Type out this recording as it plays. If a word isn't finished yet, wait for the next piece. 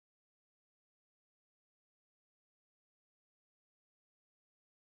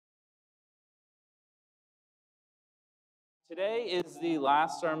Today is the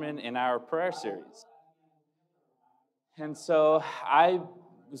last sermon in our prayer series. And so I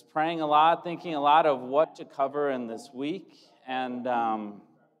was praying a lot, thinking a lot of what to cover in this week. And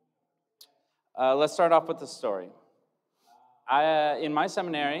let's start off with the story. In my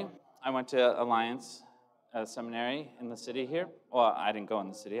seminary, I went to Alliance Seminary in the city here. Well, I didn't go in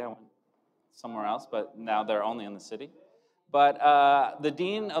the city. I went somewhere else, but now they're only in the city. But the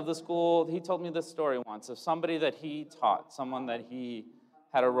dean of the school, he told me this story once of somebody that he taught, someone that he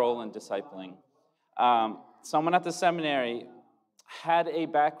had a role in discipling. Someone at the seminary had a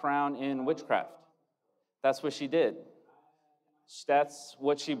background in witchcraft. That's what she did. That's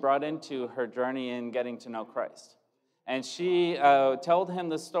what she brought into her journey in getting to know Christ. And she told him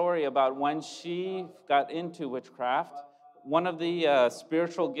the story about when she got into witchcraft. One of the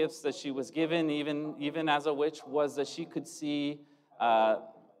spiritual gifts that she was given, even as a witch, was that she could see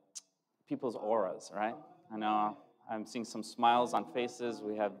people's auras, right? I know I'm seeing some smiles on faces.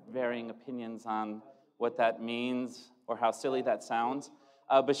 We have varying opinions on what that means or how silly that sounds.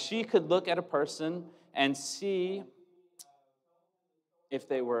 But she could look at a person and see if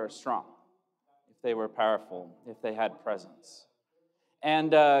they were strong, if they were powerful, if they had presence.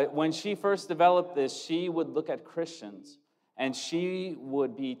 And when she first developed this, she would look at Christians and she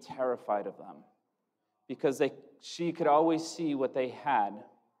would be terrified of them because she could always see what they had,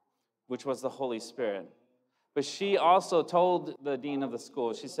 which was the Holy Spirit. But she also told the dean of the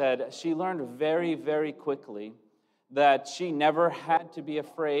school, she said she learned very, very quickly that she never had to be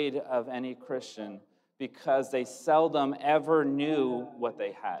afraid of any Christian because they seldom ever knew what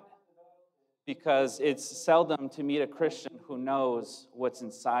they had. Because it's seldom to meet a Christian who knows what's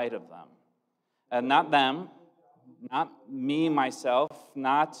inside of them. And not them, not me, myself,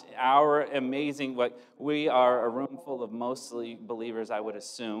 not our amazing, we are a room full of mostly believers, I would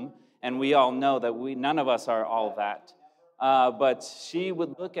assume, and we all know that none of us are all that. But she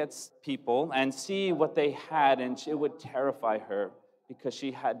would look at people and see what they had, and it would terrify her because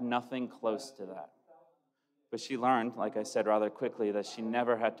she had nothing close to that. But she learned, like I said rather quickly, that she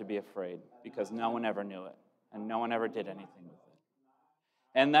never had to be afraid because no one ever knew it, and no one ever did anything with it.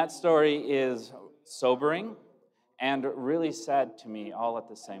 And that story is sobering and really sad to me all at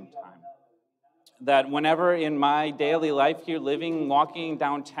the same time. That whenever in my daily life here, living, walking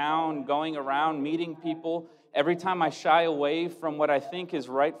downtown, going around, meeting people, every time I shy away from what I think is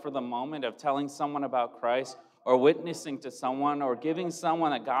right for the moment of telling someone about Christ or witnessing to someone or giving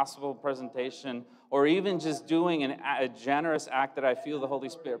someone a gospel presentation or even just doing a generous act that I feel the Holy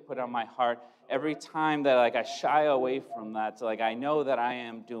Spirit put on my heart, every time that I shy away from that, so I know that I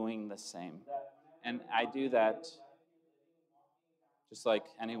am doing the same. And I do that just like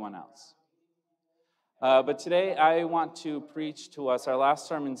anyone else. But today I want to preach to us our last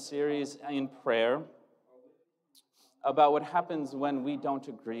sermon series in prayer about what happens when we don't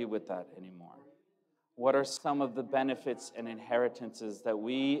agree with that anymore. What are some of the benefits and inheritances that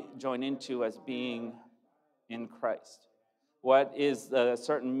we join into as being in Christ? What is the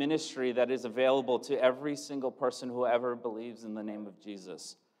certain ministry that is available to every single person who ever believes in the name of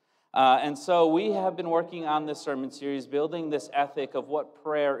Jesus? And so we have been working on this sermon series, building this ethic of what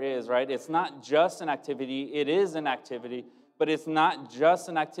prayer is, right? It's not just an activity. It is an activity, but it's not just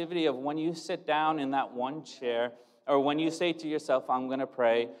an activity of when you sit down in that one chair or when you say to yourself, I'm going to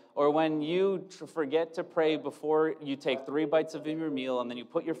pray, or when you forget to pray before you take 3 bites of your meal and then you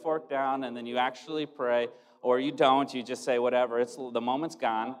put your fork down and then you actually pray, or you don't, you just say whatever, the moment's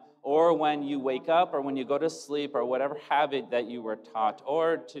gone, or when you wake up or when you go to sleep or whatever habit that you were taught,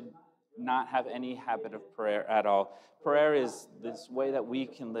 or to not have any habit of prayer at all. Prayer is this way that we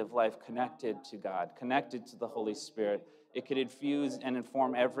can live life connected to God, connected to the Holy Spirit. It could infuse and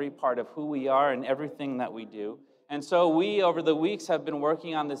inform every part of who we are and everything that we do. And so we, over the weeks, have been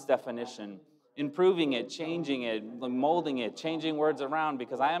working on this definition, improving it, changing it, molding it, changing words around,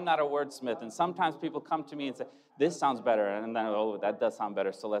 because I am not a wordsmith. And sometimes people come to me and say, this sounds better. And then, oh, that does sound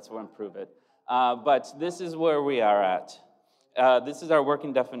better, so let's improve it. But this is where we are at. This is our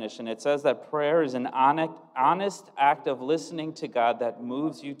working definition. It says that prayer is an honest act of listening to God that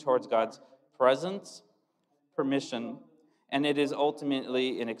moves you towards God's presence, permission, and it is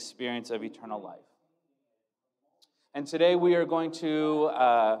ultimately an experience of eternal life. And today we are going to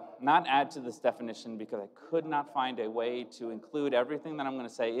not add to this definition because I could not find a way to include everything that I'm going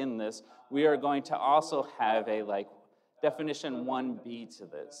to say in this. We are going to also have a definition 1B to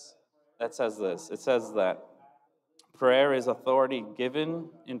this. That says this. It says that prayer is authority given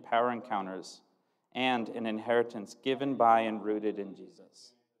in power encounters and an inheritance given by and rooted in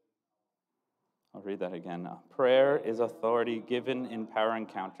Jesus. I'll read that again. Prayer is authority given in power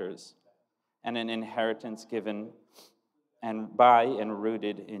encounters and an inheritance given and by and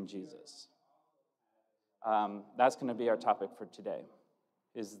rooted in Jesus. That's going to be our topic for today,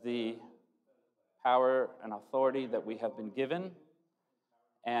 is the power and authority that we have been given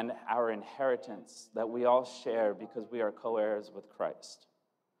and our inheritance that we all share because we are co-heirs with Christ.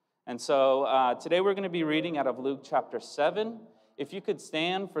 And so today we're going to be reading out of Luke chapter 7. If you could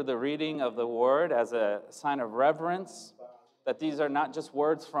stand for the reading of the word as a sign of reverence, that these are not just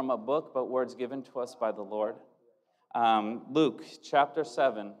words from a book, but words given to us by the Lord. Luke chapter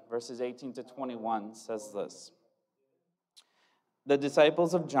 7, verses 18 to 21 says this. The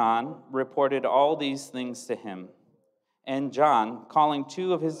disciples of John reported all these things to him. And John, calling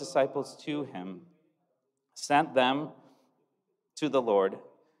 2 of his disciples to him, sent them to the Lord,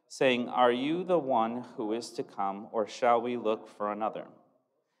 saying, "Are you the one who is to come, or shall we look for another?"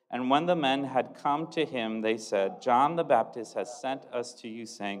 And when the men had come to him, they said, "John the Baptist has sent us to you,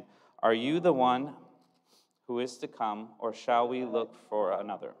 saying, 'Are you the one who is to come, or shall we look for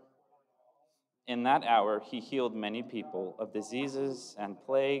another?'" In that hour he healed many people of diseases and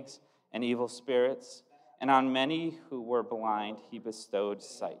plagues and evil spirits, and on many who were blind he bestowed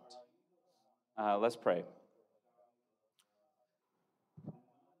sight. Let's pray.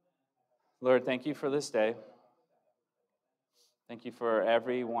 Lord, thank you for this day. Thank you for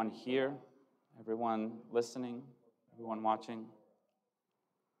everyone here, everyone listening, everyone watching.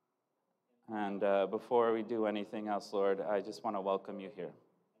 And before we do anything else, Lord, I just want to welcome you here.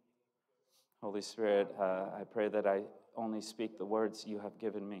 Holy Spirit, I pray that I only speak the words you have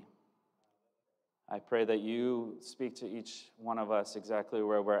given me. I pray that you speak to each one of us exactly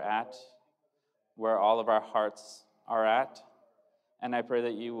where we're at, where all of our hearts are at, and I pray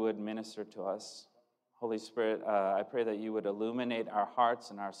that you would minister to us. Holy Spirit, I pray that you would illuminate our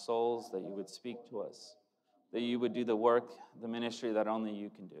hearts and our souls, that you would speak to us, that you would do the work, the ministry that only you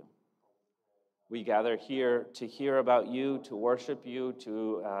can do. We gather here to hear about you, to worship you,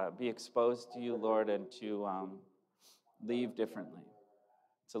 to be exposed to you, Lord, and to leave differently,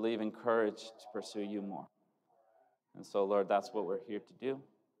 to leave encouraged to pursue you more. And so, Lord, that's what we're here to do,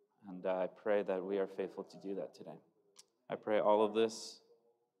 and I pray that we are faithful to do that today. I pray all of this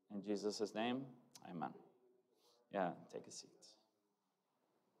in Jesus' name. Amen. Yeah, take a seat.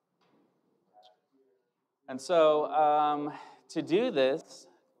 And so to do this,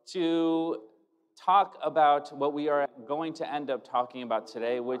 to talk about what we are going to end up talking about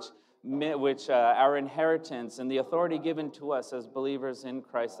today, which our inheritance and the authority given to us as believers in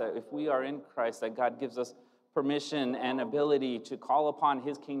Christ, that if we are in Christ, that God gives us permission and ability to call upon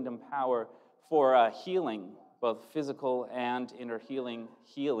his kingdom power for healing, both physical and inner healing,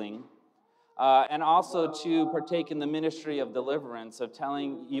 and also to partake in the ministry of deliverance, of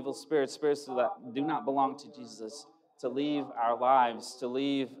telling evil spirits that do not belong to Jesus, to leave our lives, to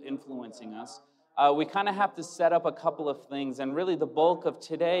leave influencing us. We kind of have to set up a couple of things, and really the bulk of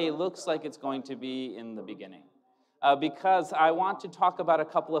today looks like it's going to be in the beginning. Because I want to talk about a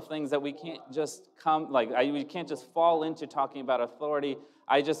couple of things that we can't just we can't just fall into talking about authority.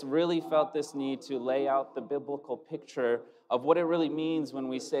 I just really felt this need to lay out the biblical picture of what it really means when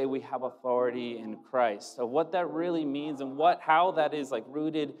we say we have authority in Christ, of what that really means and how that is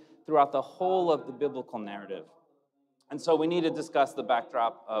rooted throughout the whole of the biblical narrative. And so we need to discuss the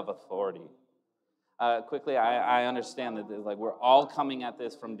backdrop of authority. Quickly, I understand that we're all coming at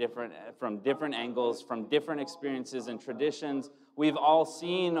this from different angles, from different experiences and traditions. We've all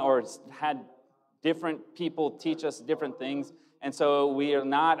seen or had different people teach us different things, and so we are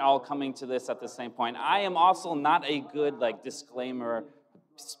not all coming to this at the same point. I am also not a good disclaimer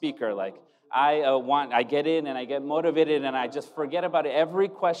speaker. I get in and I get motivated and I just forget about every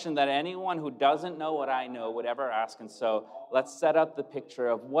question that anyone who doesn't know what I know would ever ask. And so let's set up the picture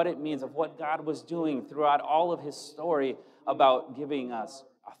of what it means, of what God was doing throughout all of his story about giving us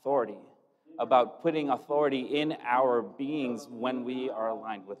authority, about putting authority in our beings when we are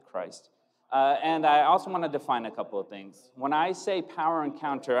aligned with Christ. And I also want to define a couple of things. When I say power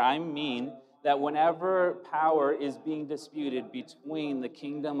encounter, I mean that whenever power is being disputed between the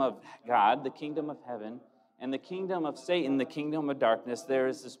kingdom of God, the kingdom of heaven, and the kingdom of Satan, the kingdom of darkness, there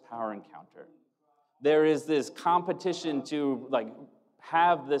is this power encounter. There is this competition to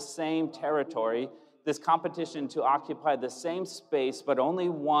have the same territory, this competition to occupy the same space, but only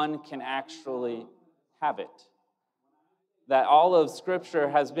one can actually have it. That all of Scripture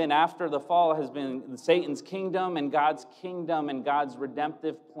has been, after the fall, has been Satan's kingdom and God's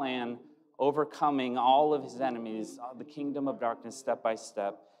redemptive plan, overcoming all of his enemies, the kingdom of darkness step by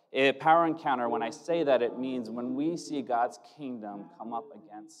step. A power encounter, when I say that, it means when we see God's kingdom come up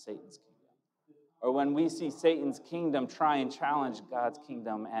against Satan's kingdom. Or when we see Satan's kingdom try and challenge God's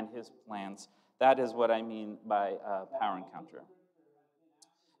kingdom and his plans, That is what I mean by power encounter.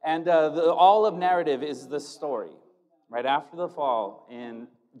 And all of narrative is this story. Right after the fall in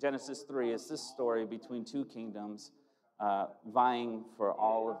Genesis 3, it's this story between two kingdoms vying for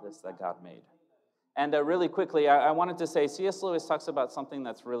all of this that God made. And really quickly, I wanted to say, C.S. Lewis talks about something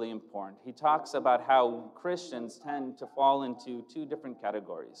that's really important. He talks about how Christians tend to fall into two different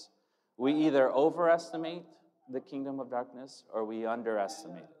categories. We either overestimate the kingdom of darkness or we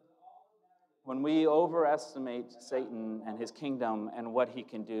underestimate it. When we overestimate Satan and his kingdom and what he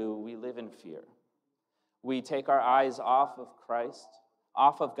can do, we live in fear. We take our eyes off of Christ,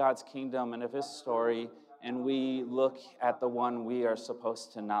 off of God's kingdom and of his story, and we look at the one we are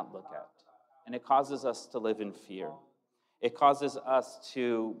supposed to not look at. And it causes us to live in fear. It causes us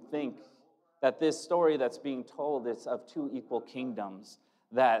to think that this story that's being told is of two equal kingdoms,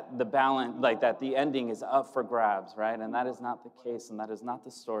 that the balance, that the ending is up for grabs, right? And that is not the case, and that is not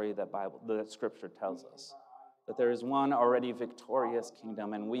the story that Scripture tells us. That there is one already victorious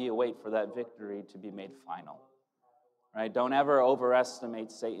kingdom, and we await for that victory to be made final, right? Don't ever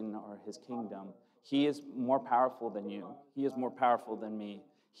overestimate Satan or his kingdom. He is more powerful than you. He is more powerful than me.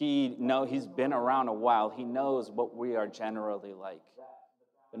 He's been around a while. He knows what we are generally like.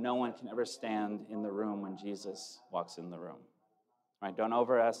 But no one can ever stand in the room when Jesus walks in the room. Right? Don't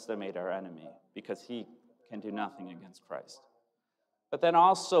overestimate our enemy because he can do nothing against Christ. But then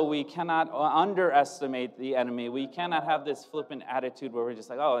also we cannot underestimate the enemy. We cannot have this flippant attitude where we're just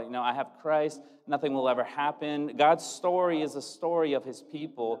like, oh, I have Christ. Nothing will ever happen. God's story is a story of his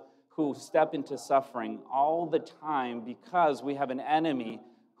people who step into suffering all the time because we have an enemy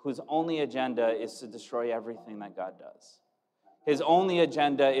whose only agenda is to destroy everything that God does. His only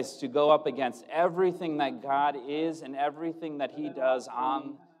agenda is to go up against everything that God is and everything that he does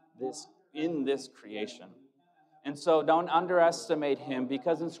in this creation. And so don't underestimate him,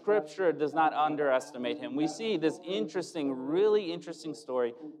 because in Scripture it does not underestimate him. We see this really interesting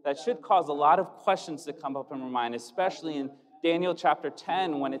story that should cause a lot of questions to come up in our mind, especially in Daniel chapter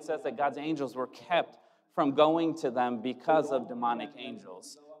 10, when it says that God's angels were kept from going to them because of demonic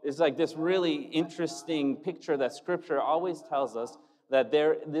angels. It's like this really interesting picture that Scripture always tells us that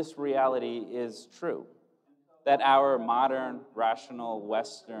this reality is true. That our modern, rational,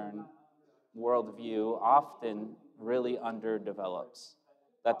 Western worldview often really underdevelops.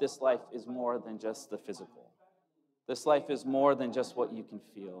 That this life is more than just the physical. This life is more than just what you can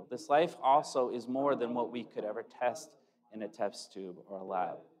feel. This life also is more than what we could ever test in a test tube or a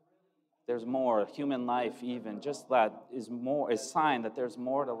lab. There's more. Human life, even just that, is sign that there's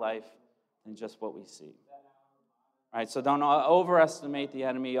more to life than just what we see. Right? So don't overestimate the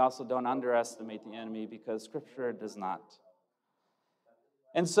enemy. Also don't underestimate the enemy, because Scripture does not.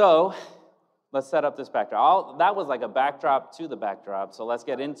 And so let's set up this backdrop. That was like a backdrop to the backdrop. So let's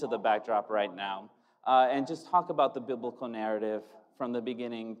get into the backdrop right now and just talk about the biblical narrative from the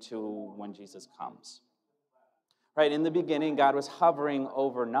beginning to when Jesus comes. Right, in the beginning, God was hovering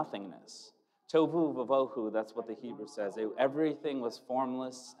over nothingness. Tohu vavohu, that's what the Hebrew says. Everything was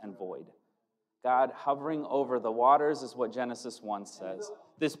formless and void. God hovering over the waters is what Genesis 1 says.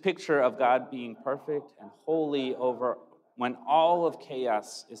 This picture of God being perfect and holy over when all of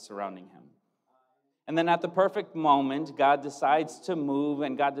chaos is surrounding him. And then at the perfect moment, God decides to move,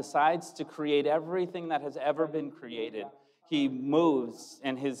 and God decides to create everything that has ever been created. He moves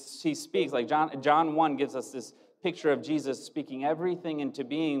and he speaks. Like John 1 gives us this picture of Jesus speaking everything into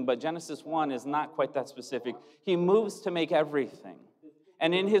being, but Genesis 1 is not quite that specific. He moves to make everything.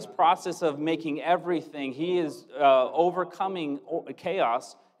 And in his process of making everything, he is overcoming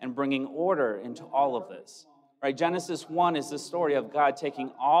chaos and bringing order into all of this. Right? Genesis 1 is the story of God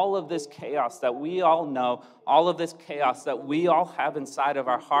taking all of this chaos that we all know, all of this chaos that we all have inside of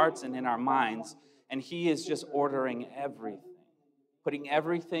our hearts and in our minds, and he is just ordering everything. Putting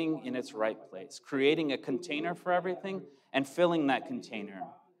everything in its right place, creating a container for everything and filling that container,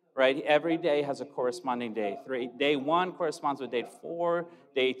 right? Every day has a corresponding day. Day 1 corresponds with day 4.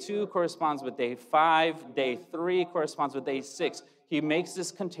 Day 2 corresponds with day 5. Day 3 corresponds with day 6. He makes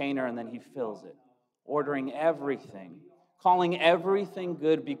this container and then he fills it, ordering everything, calling everything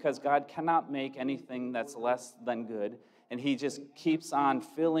good, because God cannot make anything that's less than good. And he just keeps on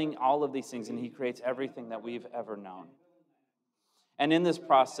filling all of these things, and he creates everything that we've ever known. And in this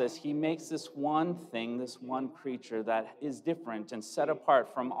process, he makes this one thing, this one creature that is different and set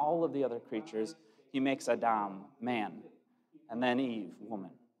apart from all of the other creatures. He makes Adam, man, and then Eve, woman.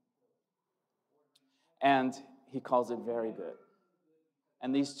 And he calls it very good.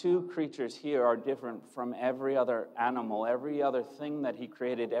 And these two creatures here are different from every other animal, every other thing that he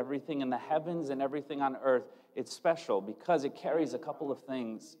created, everything in the heavens and everything on earth. It's special because it carries a couple of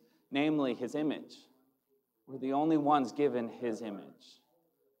things namely his image. We're the only ones given his image.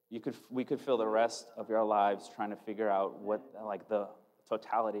 We could fill the rest of your lives trying to figure out what, like, the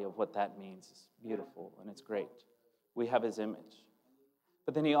totality of what that means. It's beautiful and it's great. We have his image.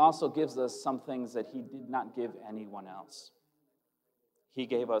 But then he also gives us some things that he did not give anyone else. He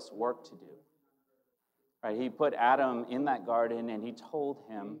gave us work to do. Right? He put Adam in that garden and he told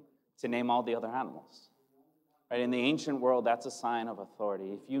him to name all the other animals. Right? In the ancient world, that's a sign of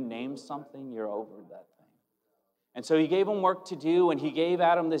authority. If you name something, you're over that thing. And so he gave him work to do, and he gave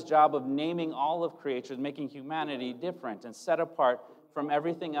Adam this job of naming all of creation, making humanity different and set apart from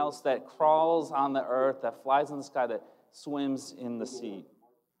everything else that crawls on the earth, that flies in the sky, that swims in the sea.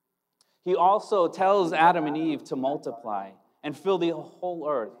 He also tells Adam and Eve to multiply and fill the whole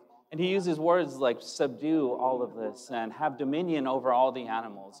earth. And he uses words like subdue all of this and have dominion over all the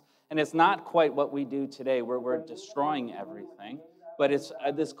animals. And it's not quite what we do today, where we're destroying everything, but it's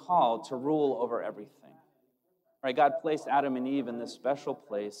this call to rule over everything. Right? God placed Adam and Eve in this special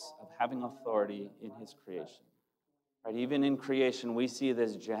place of having authority in his creation. Right? Even in creation, we see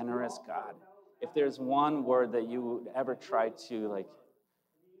this generous God. If there's one word that you would ever try to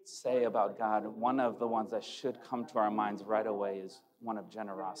say about God, one of the ones that should come to our minds right away is one of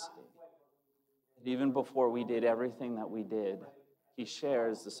generosity. And even before we did everything that we did, he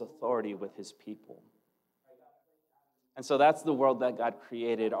shares this authority with his people. And so that's the world that God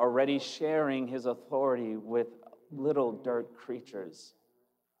created, already sharing his authority with little dirt creatures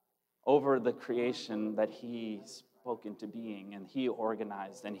over the creation that he spoke into being and he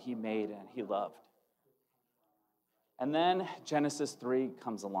organized and he made and he loved. And then Genesis 3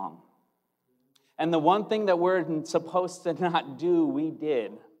 comes along. And the one thing that we're supposed to not do, we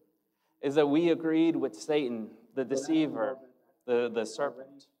did, is that we agreed with Satan, the deceiver, the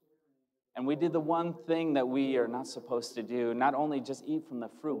serpent. And we did the one thing that we are not supposed to do, not only just eat from the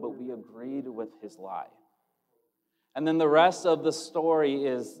fruit, but we agreed with his lie. And then the rest of the story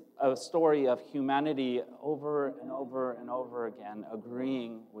is a story of humanity over and over and over again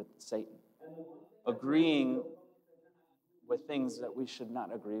agreeing with Satan, agreeing with things that we should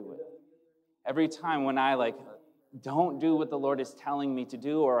not agree with. Every time when I don't do what the Lord is telling me to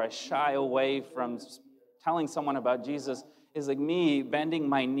do, or I shy away from telling someone about Jesus, is like me bending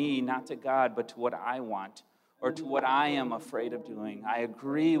my knee not to God but to what I want or to what I am afraid of doing. I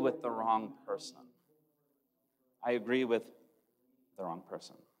agree with the wrong person. I agree with the wrong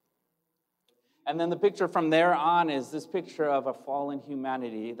person. And then the picture from there on is this picture of a fallen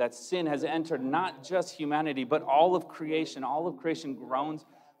humanity, that sin has entered not just humanity, but all of creation. All of creation groans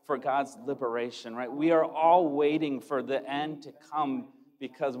for God's liberation, right? We are all waiting for the end to come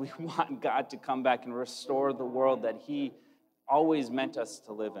because we want God to come back and restore the world that he always meant us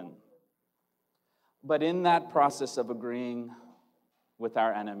to live in. But in that process of agreeing with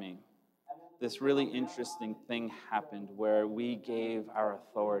our enemy, this really interesting thing happened where we gave our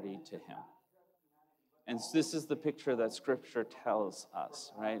authority to him. And this is the picture that Scripture tells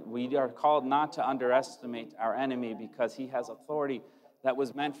us, right? We are called not to underestimate our enemy because he has authority that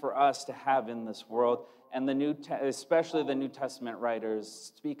was meant for us to have in this world. And especially the New Testament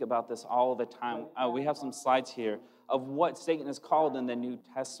writers speak about this all the time. We have some slides here of what Satan is called in the New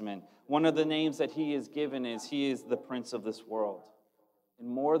Testament. One of the names that he is given is he is the prince of this world. In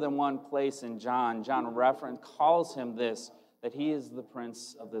more than one place in John calls him this, that he is the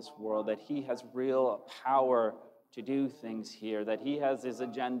prince of this world, that he has real power to do things here, that he has his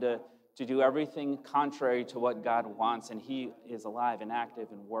agenda to do everything contrary to what God wants, and he is alive and active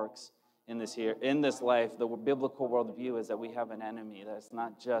and works in this life. The biblical worldview is that we have an enemy. That's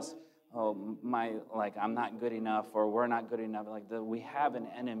not just, I'm not good enough, or we're not good enough. We have an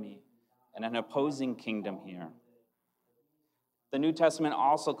enemy and an opposing kingdom here. The New Testament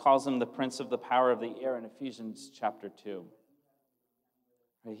also calls him the prince of the power of the air in Ephesians chapter 2.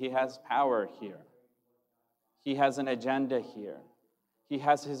 He has power here. He has an agenda here. He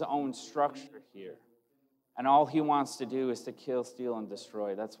has his own structure here. And all he wants to do is to kill, steal, and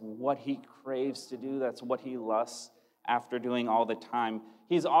destroy. That's what he craves to do. That's what he lusts after doing all the time.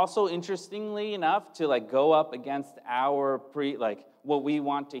 He's also, interestingly enough, to go up against what we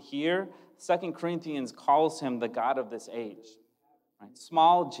want to hear. 2 Corinthians calls him the God of this age. Right?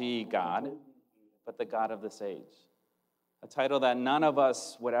 Small g God, but the God of this age. A title that none of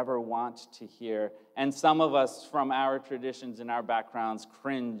us would ever want to hear. And some of us from our traditions and our backgrounds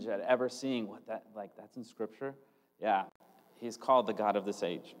cringe at ever seeing that's in Scripture. Yeah, he's called the God of this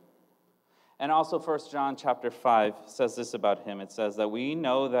age. And also 1 John chapter 5 says this about him. It says that we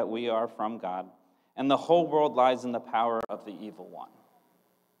know that we are from God, and the whole world lies in the power of the evil one.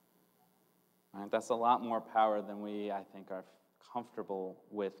 Right? That's a lot more power than we, I think, are comfortable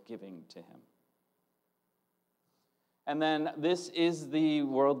with giving to him. And then this is the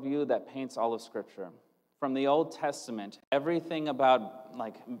worldview that paints all of Scripture. From the Old Testament, everything about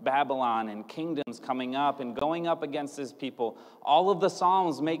like Babylon and kingdoms coming up and going up against his people, all of the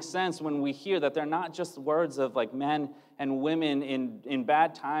Psalms make sense when we hear that they're not just words of like men and women in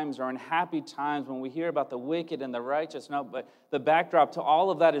bad times or in happy times when we hear about the wicked and the righteous. No, but the backdrop to all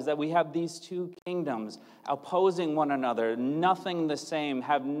of that is that we have these two kingdoms opposing one another, nothing the same,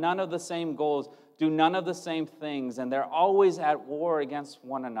 have none of the same goals, do none of the same things, and they're always at war against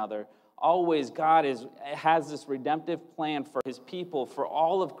one another. Always, God has this redemptive plan for his people, for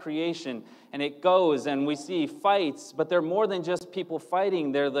all of creation, and it goes, and we see fights, but they're more than just people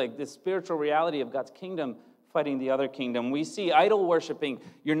fighting. They're like the spiritual reality of God's kingdom fighting the other kingdom. We see idol worshiping.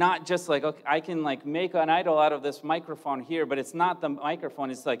 You're not just like, okay, I can like make an idol out of this microphone here, but it's not the microphone.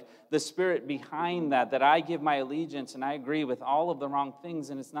 It's like the spirit behind that I give my allegiance, and I agree with all of the wrong things,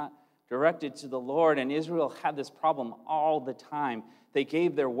 and it's not directed to the Lord. And Israel had this problem all the time. They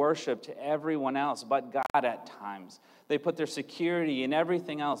gave their worship to everyone else but God at times. They put their security in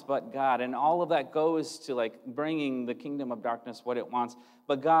everything else but God. And all of that goes to like bringing the kingdom of darkness what it wants.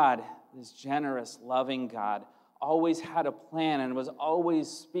 But God, this generous, loving God, always had a plan and was always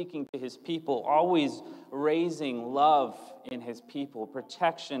speaking to his people, always raising love in his people,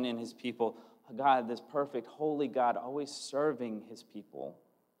 protection in his people. God, this perfect, holy God, always serving his people,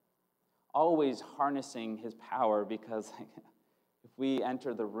 always harnessing his power, because if we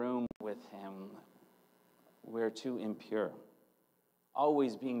enter the room with him, we're too impure.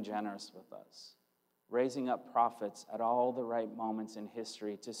 Always being generous with us, raising up prophets at all the right moments in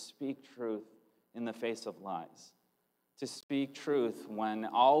history to speak truth in the face of lies, to speak truth when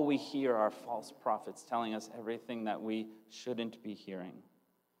all we hear are false prophets telling us everything that we shouldn't be hearing.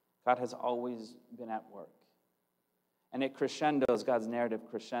 God has always been at work. And it crescendos, God's narrative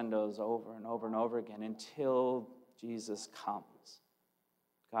crescendos over and over and over again until Jesus comes.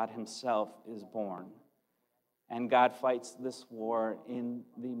 God himself is born. And God fights this war in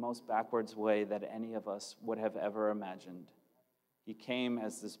the most backwards way that any of us would have ever imagined. He came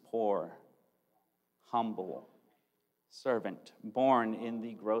as this poor, humble servant, born in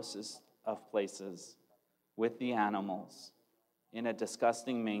the grossest of places, with the animals, in a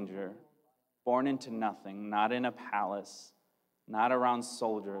disgusting manger, born into nothing, not in a palace, not around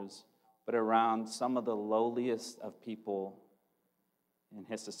soldiers, but around some of the lowliest of people in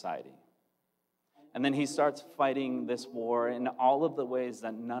his society. And then he starts fighting this war in all of the ways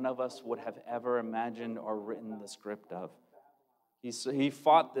that none of us would have ever imagined or written the script of. He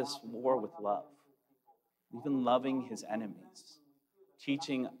fought this war with love, even loving his enemies,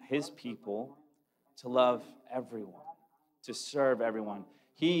 teaching his people to love everyone, to serve everyone.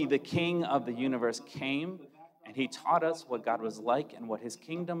 He, the King of the universe, came and he taught us what God was like and what his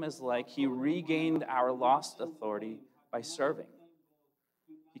kingdom is like. He regained our lost authority by serving.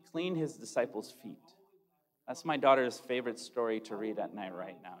 He cleaned his disciples' feet. That's my daughter's favorite story to read at night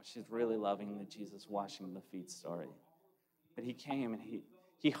right now. She's really loving the Jesus washing the feet story. But he came and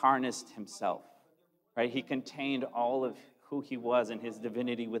he harnessed himself, right? He contained all of who he was and his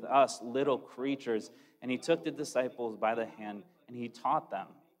divinity with us, little creatures. And he took the disciples by the hand and he taught them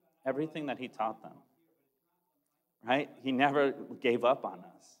everything that he taught them, right? He never gave up on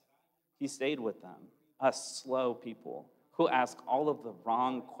us. He stayed with them, us slow people who ask all of the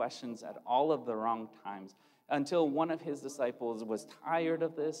wrong questions at all of the wrong times, until one of his disciples was tired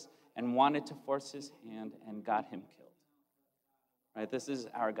of this and wanted to force his hand and got him killed. Right? This is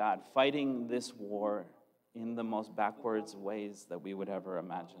our God fighting this war in the most backwards ways that we would ever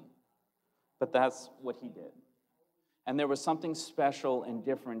imagine. But that's what he did. And there was something special and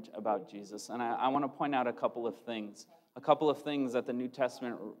different about Jesus. And I want to point out a couple of things that the New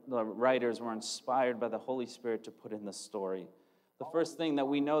Testament writers were inspired by the Holy Spirit to put in the story. The first thing that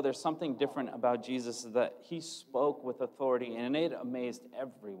we know there's something different about Jesus is that he spoke with authority, and it amazed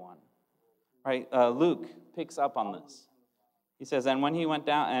everyone. Right? Luke picks up on this. He says, and when he went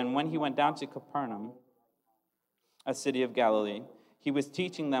down to Capernaum, a city of Galilee, he was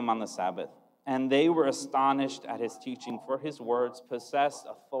teaching them on the Sabbath, and they were astonished at his teaching, for his words possessed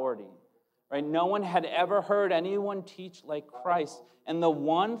authority. Right? No one had ever heard anyone teach like Christ. And the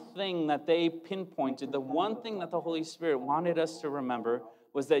one thing that they pinpointed, the one thing that the Holy Spirit wanted us to remember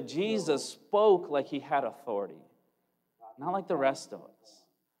was that Jesus spoke like he had authority. Not like the rest of us.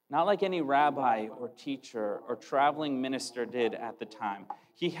 Not like any rabbi or teacher or traveling minister did at the time.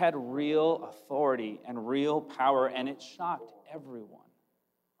 He had real authority and real power, and it shocked everyone.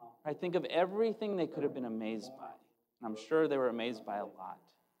 Right? Think of everything they could have been amazed by. And I'm sure they were amazed by a lot.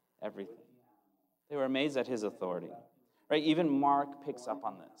 Everything. They were amazed at his authority. right? Even Mark picks up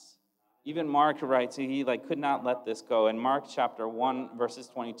on this. Even Mark writes, he could not let this go. In Mark chapter 1, verses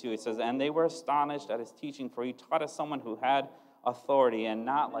 22, it says, "And they were astonished at his teaching, for he taught as someone who had authority and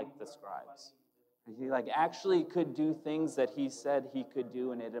not like the scribes." He actually could do things that he said he could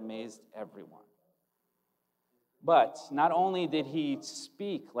do, and it amazed everyone. But not only did he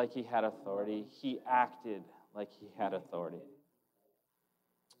speak like he had authority, he acted like he had authority.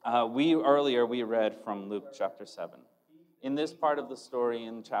 Earlier we read from Luke chapter 7. In this part of the story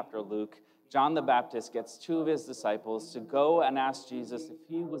in chapter Luke, John the Baptist gets two of his disciples to go and ask Jesus if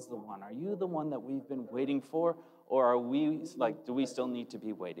he was the one. Are you the one that we've been waiting for? Or are we, do we still need to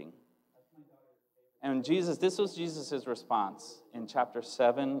be waiting? And this was Jesus' response in chapter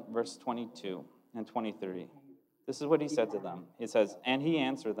 7, verse 22 and 23. This is what he said to them. He says, "And he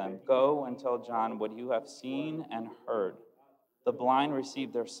answered them, 'Go and tell John what you have seen and heard. The blind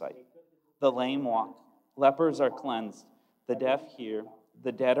receive their sight. The lame walk. Lepers are cleansed. The deaf hear.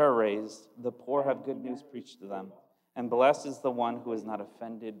 The dead are raised. The poor have good news preached to them. And blessed is the one who is not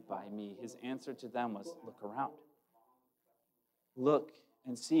offended by me.'" His answer to them was, look around. Look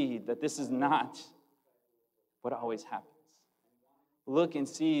and see that this is not what always happens. Look and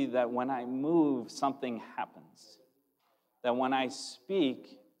see that when I move, something happens. That when I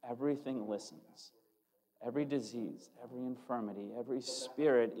speak, everything listens. Every disease, every infirmity, every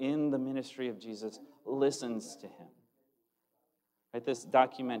spirit in the ministry of Jesus listens to him. Right? This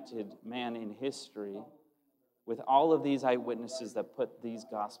documented man in history with all of these eyewitnesses that put these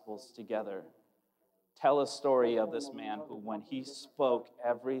gospels together tell a story of this man who, when he spoke,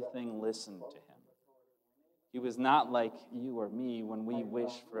 everything listened to him. He was not like you or me when we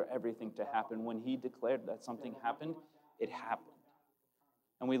wish for everything to happen. When he declared that something happened, it happened.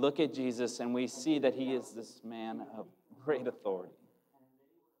 And we look at Jesus and we see that he is this man of great authority.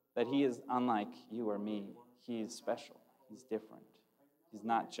 That he is unlike you or me. He is special. He's different. He's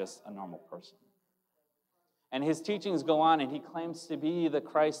not just a normal person. And his teachings go on, and he claims to be the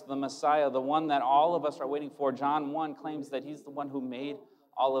Christ, the Messiah, the one that all of us are waiting for. John 1 claims that he's the one who made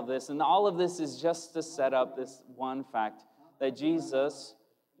all of this. And all of this is just to set up this one fact, that Jesus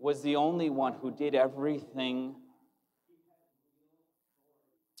was the only one who did everything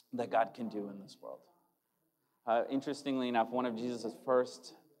that God can do in this world. Interestingly enough, one of Jesus'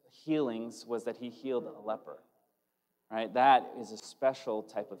 first healings was that he healed a leper. Right? That is a special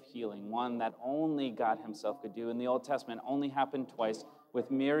type of healing, one that only God himself could do. In the Old Testament, only happened twice, with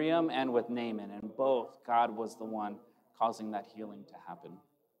Miriam and with Naaman, and both God was the one causing that healing to happen.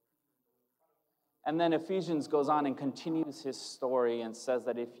 And then Ephesians goes on and continues his story and says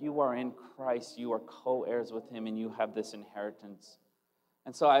that if you are in Christ, you are co-heirs with him and you have this inheritance.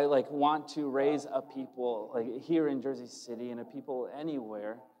 And so I want to raise up people here in Jersey City and a people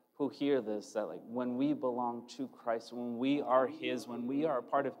anywhere who hear this, that when we belong to Christ, when we are his, when we are a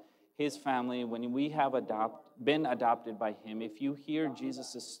part of his family, when we have been adopted by him, if you hear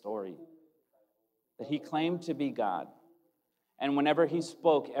Jesus' story, that he claimed to be God, and whenever he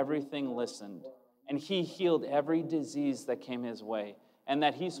spoke, everything listened, and he healed every disease that came his way, and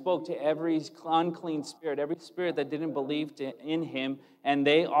that he spoke to every unclean spirit, every spirit that didn't believe in him, and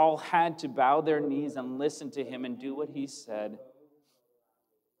they all had to bow their knees and listen to him and do what he said.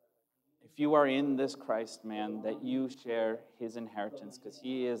 If you are in this Christ man, that you share his inheritance, because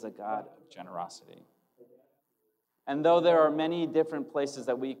he is a God of generosity. And though there are many different places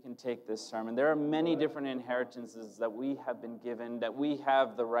that we can take this sermon, there are many different inheritances that we have been given, that we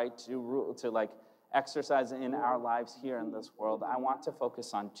have the right to exercise in our lives here in this world. I want to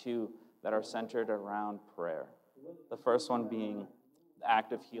focus on two that are centered around prayer. The first one being the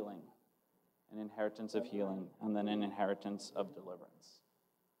act of healing, an inheritance of healing, and then an inheritance of deliverance.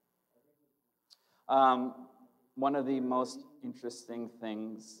 One of the most interesting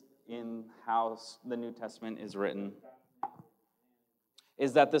things in how the New Testament is written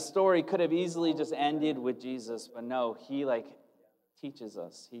is that the story could have easily just ended with Jesus, but no, he teaches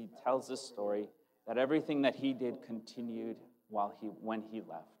us. He tells this story that everything that he did continued when he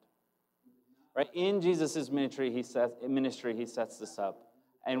left. Right? In Jesus' ministry, he sets this up.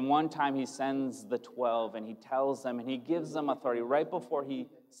 And one time he sends the 12 and he tells them and he gives them authority. Right before he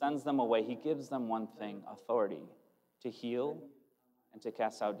sends them away, he gives them one thing, authority to heal and to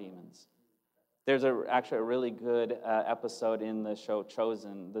cast out demons. There's actually a really good episode in the show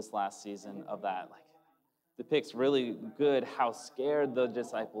Chosen this last season of that. Depicts really good how scared the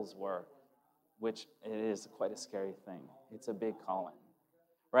disciples were, which it is quite a scary thing. It's a big calling,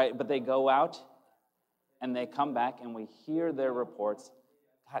 right? But they go out and they come back and we hear their reports.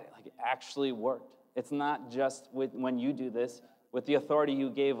 God, it actually worked. It's not just when you do this, with the authority you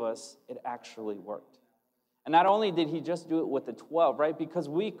gave us, it actually worked. And not only did he just do it with the 12, right? Because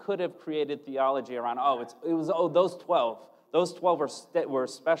we could have created theology around, those 12. Those 12 were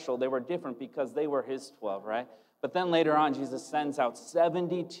special. They were different because they were his 12, right? But then later on, Jesus sends out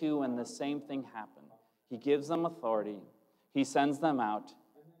 72, and the same thing happened. He gives them authority. He sends them out,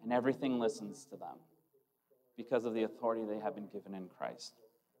 and everything listens to them because of the authority they have been given in Christ.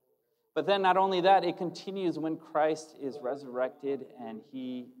 But then not only that, it continues when Christ is resurrected and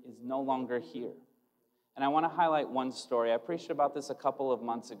he is no longer here. And I want to highlight one story. I preached about this a couple of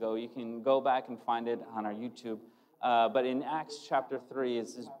months ago. You can go back and find it on our YouTube. But in Acts chapter 3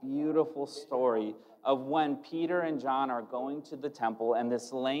 is this beautiful story of when Peter and John are going to the temple and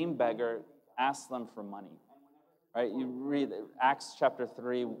this lame beggar asks them for money. Right? You read Acts chapter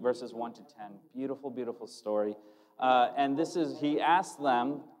 3, verses 1 to 10. Beautiful, beautiful story. And he asked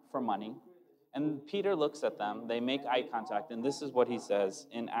them for money. And Peter looks at them. They make eye contact. And this is what he says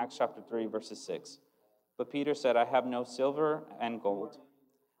in Acts chapter 3, verses 6. But Peter said, I have no silver and gold,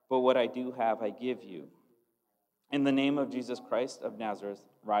 but what I do have I give you. In the name of Jesus Christ of Nazareth,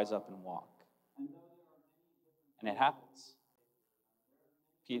 rise up and walk. And it happens.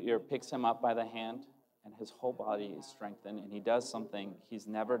 Peter picks him up by the hand, and his whole body is strengthened, and he does something he's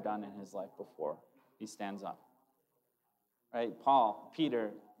never done in his life before. He stands up. Right?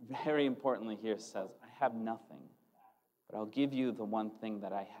 Peter, very importantly here says, I have nothing, but I'll give you the one thing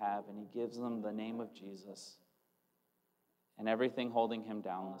that I have. And he gives them the name of Jesus. And everything holding him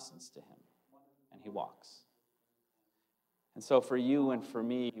down listens to him. And he walks. And so for you and for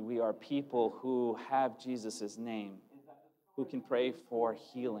me, we are people who have Jesus' name, who can pray for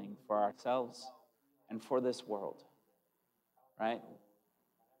healing for ourselves and for this world. Right?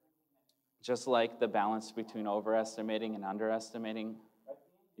 Just like the balance between overestimating and underestimating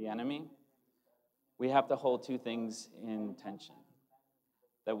the enemy, we have to hold two things in tension.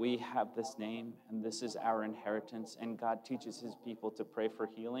 That we have this name, and this is our inheritance, and God teaches his people to pray for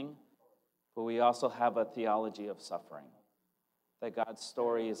healing, but we also have a theology of suffering. That God's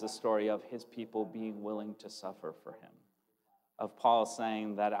story is a story of his people being willing to suffer for him. Of Paul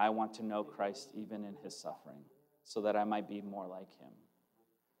saying that I want to know Christ even in his suffering, so that I might be more like him.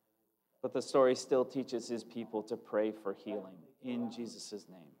 But the story still teaches his people to pray for healing in Jesus'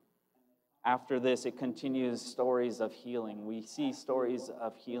 name. After this, it continues stories of healing. We see stories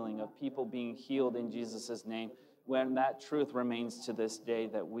of healing, of people being healed in Jesus' name, when that truth remains to this day,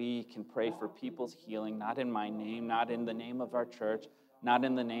 that we can pray for people's healing, not in my name, not in the name of our church, not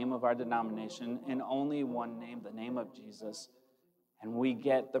in the name of our denomination, in only one name, the name of Jesus. And we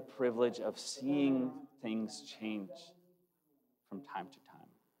get the privilege of seeing things change from time to time.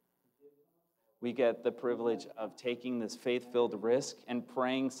 We get the privilege of taking this faith-filled risk and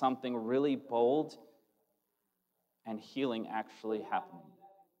praying something really bold and healing actually happening.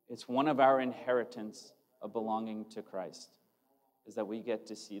 It's one of our inheritance of belonging to Christ, is that we get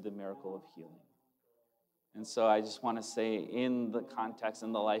to see the miracle of healing. And so I just want to say, in the context,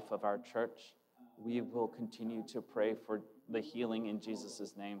 in the life of our church, we will continue to pray for the healing in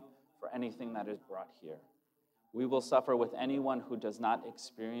Jesus' name for anything that is brought here. We will suffer with anyone who does not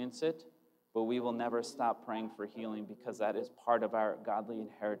experience it, but we will never stop praying for healing because that is part of our godly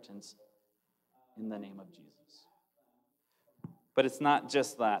inheritance in the name of Jesus. But it's not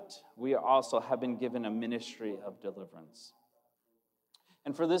just that. We also have been given a ministry of deliverance.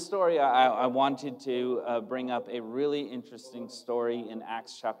 And for this story, I wanted to bring up a really interesting story in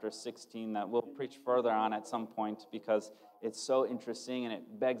Acts chapter 16 that we'll preach further on at some point because it's so interesting and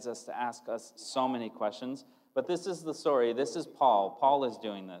it begs us to ask us so many questions. But this is the story. This is Paul. Paul is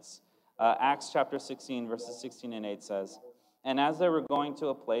doing this. Acts chapter 16, verses 16 and 8 says, and as they were going to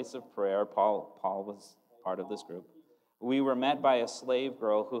a place of prayer, Paul was part of this group, we were met by a slave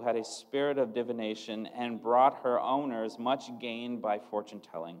girl who had a spirit of divination and brought her owners much gain by fortune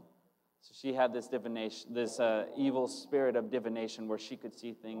telling. So she had this divination, this evil spirit of divination where she could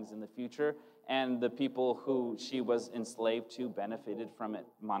see things in the future, and the people who she was enslaved to benefited from it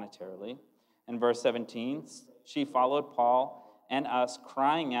monetarily. In verse 17, she followed Paul and us,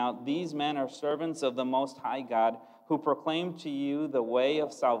 crying out, these men are servants of the Most High God, who proclaim to you the way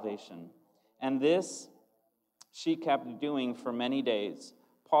of salvation. And this she kept doing for many days.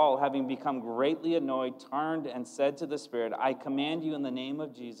 Paul, having become greatly annoyed, turned and said to the spirit, I command you in the name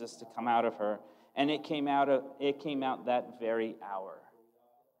of Jesus to come out of her. And it came out that very hour.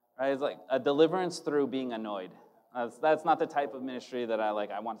 Right? It's like a deliverance through being annoyed. That's not the type of ministry that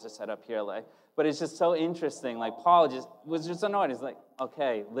I want to set up here. But it's just so interesting. Paul was just annoyed. He's like,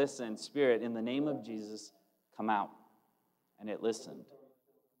 okay, listen, Spirit, in the name of Jesus, come out. And it listened.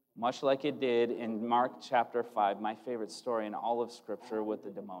 Much like it did in Mark chapter 5, my favorite story in all of Scripture with the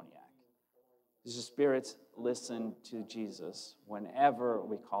demoniac. The spirits listen to Jesus whenever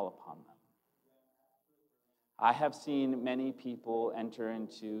we call upon them. I have seen many people enter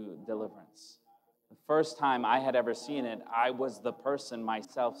into deliverance. The first time I had ever seen it, I was the person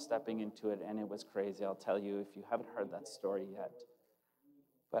myself stepping into it, and it was crazy. I'll tell you if you haven't heard that story yet.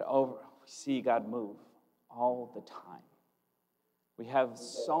 But we see God move all the time. We have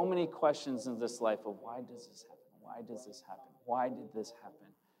so many questions in this life of why does this happen? Why does this happen? Why did this happen?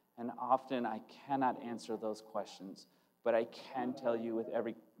 And often I cannot answer those questions, but I can tell you with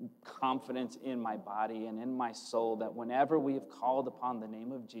every confidence in my body and in my soul that whenever we have called upon the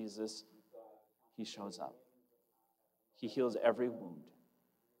name of Jesus, he shows up. He heals every wound.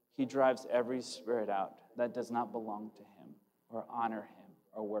 He drives every spirit out that does not belong to him or honor him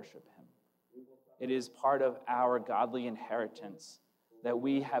or worship him. It is part of our godly inheritance that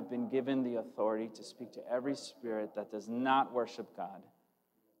we have been given the authority to speak to every spirit that does not worship God,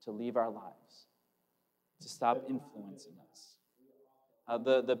 to leave our lives, to stop influencing us.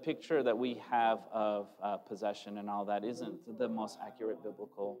 The picture that we have of possession and all that isn't the most accurate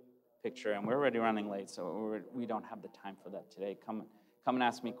biblical picture, and we're already running late, so we don't have the time for that today. Come and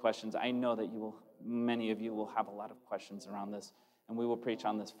ask me questions. I know that many of you will have a lot of questions around this, and we will preach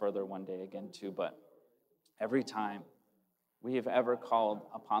on this further one day again too, but every time we have ever called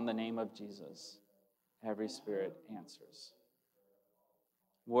upon the name of Jesus, every spirit answers.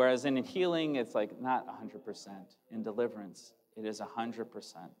 Whereas in healing, it's like not 100%. In deliverance, it is 100%.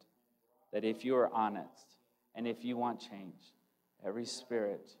 That if you are honest and if you want change, every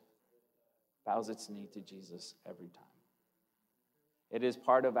spirit bows its knee to Jesus every time. It is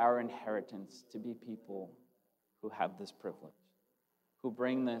part of our inheritance to be people who have this privilege, who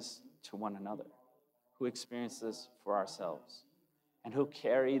bring this to one another, who experience this for ourselves, and who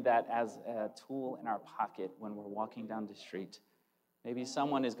carry that as a tool in our pocket when we're walking down the street. Maybe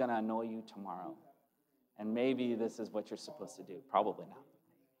someone is going to annoy you tomorrow, and maybe this is what you're supposed to do. Probably not.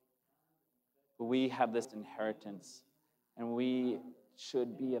 But we have this inheritance, and we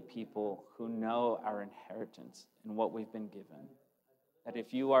should be a people who know our inheritance and what we've been given. That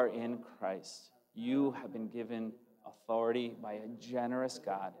if you are in Christ, you have been given authority by a generous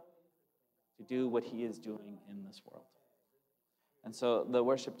God to do what he is doing in this world. And so the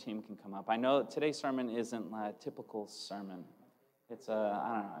worship team can come up. I know today's sermon isn't a typical sermon. It's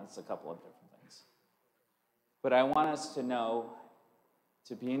a couple of different things. But I want us to know,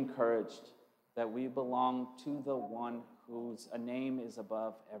 to be encouraged, that we belong to the one whose name is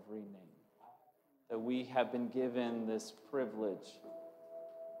above every name. That we have been given this privilege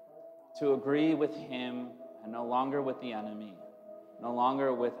to agree with him and no longer with the enemy, no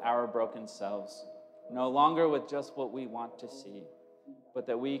longer with our broken selves, no longer with just what we want to see, but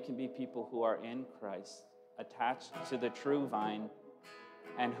that we can be people who are in Christ, attached to the true vine,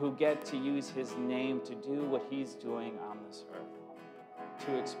 and who get to use his name to do what he's doing on this earth,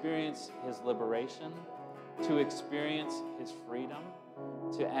 to experience his liberation, to experience his freedom,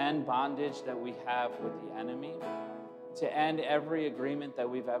 to end bondage that we have with the enemy, to end every agreement that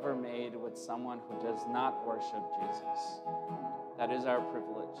we've ever made with someone who does not worship Jesus. That is our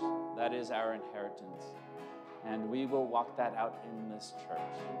privilege. That is our inheritance. And we will walk that out in this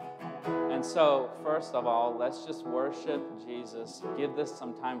church. And so, first of all, let's just worship Jesus. Give this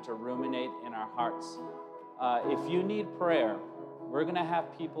some time to ruminate in our hearts. If you need prayer, we're going to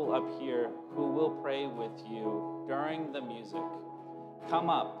have people up here who will pray with you during the music. Come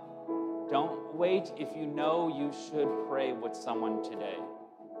up. Don't wait if you know you should pray with someone today.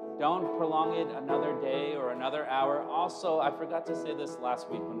 Don't prolong it another day or another hour. Also, I forgot to say this last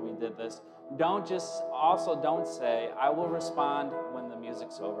week when we did this. Don't say, I will respond when the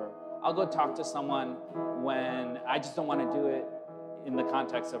music's over. I'll go talk to someone when I just don't want to do it in the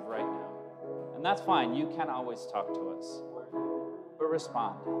context of right now. And that's fine. You can always talk to us. But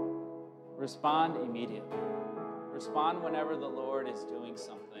respond. Respond immediately. Respond whenever the Lord is doing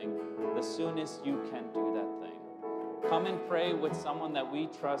something, the soonest you can do that thing. Come and pray with someone that we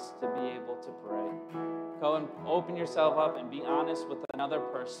trust to be able to pray. Go and open yourself up and be honest with another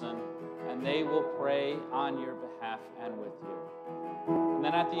person, and they will pray on your behalf and with you. And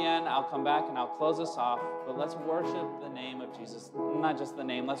then at the end, I'll come back and I'll close us off, but let's worship the name of Jesus. Not just the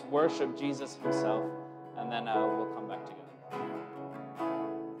name, let's worship Jesus himself, and then we'll come back together.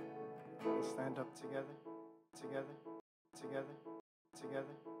 We'll stand up together, together, together,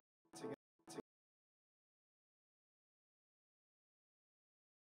 together.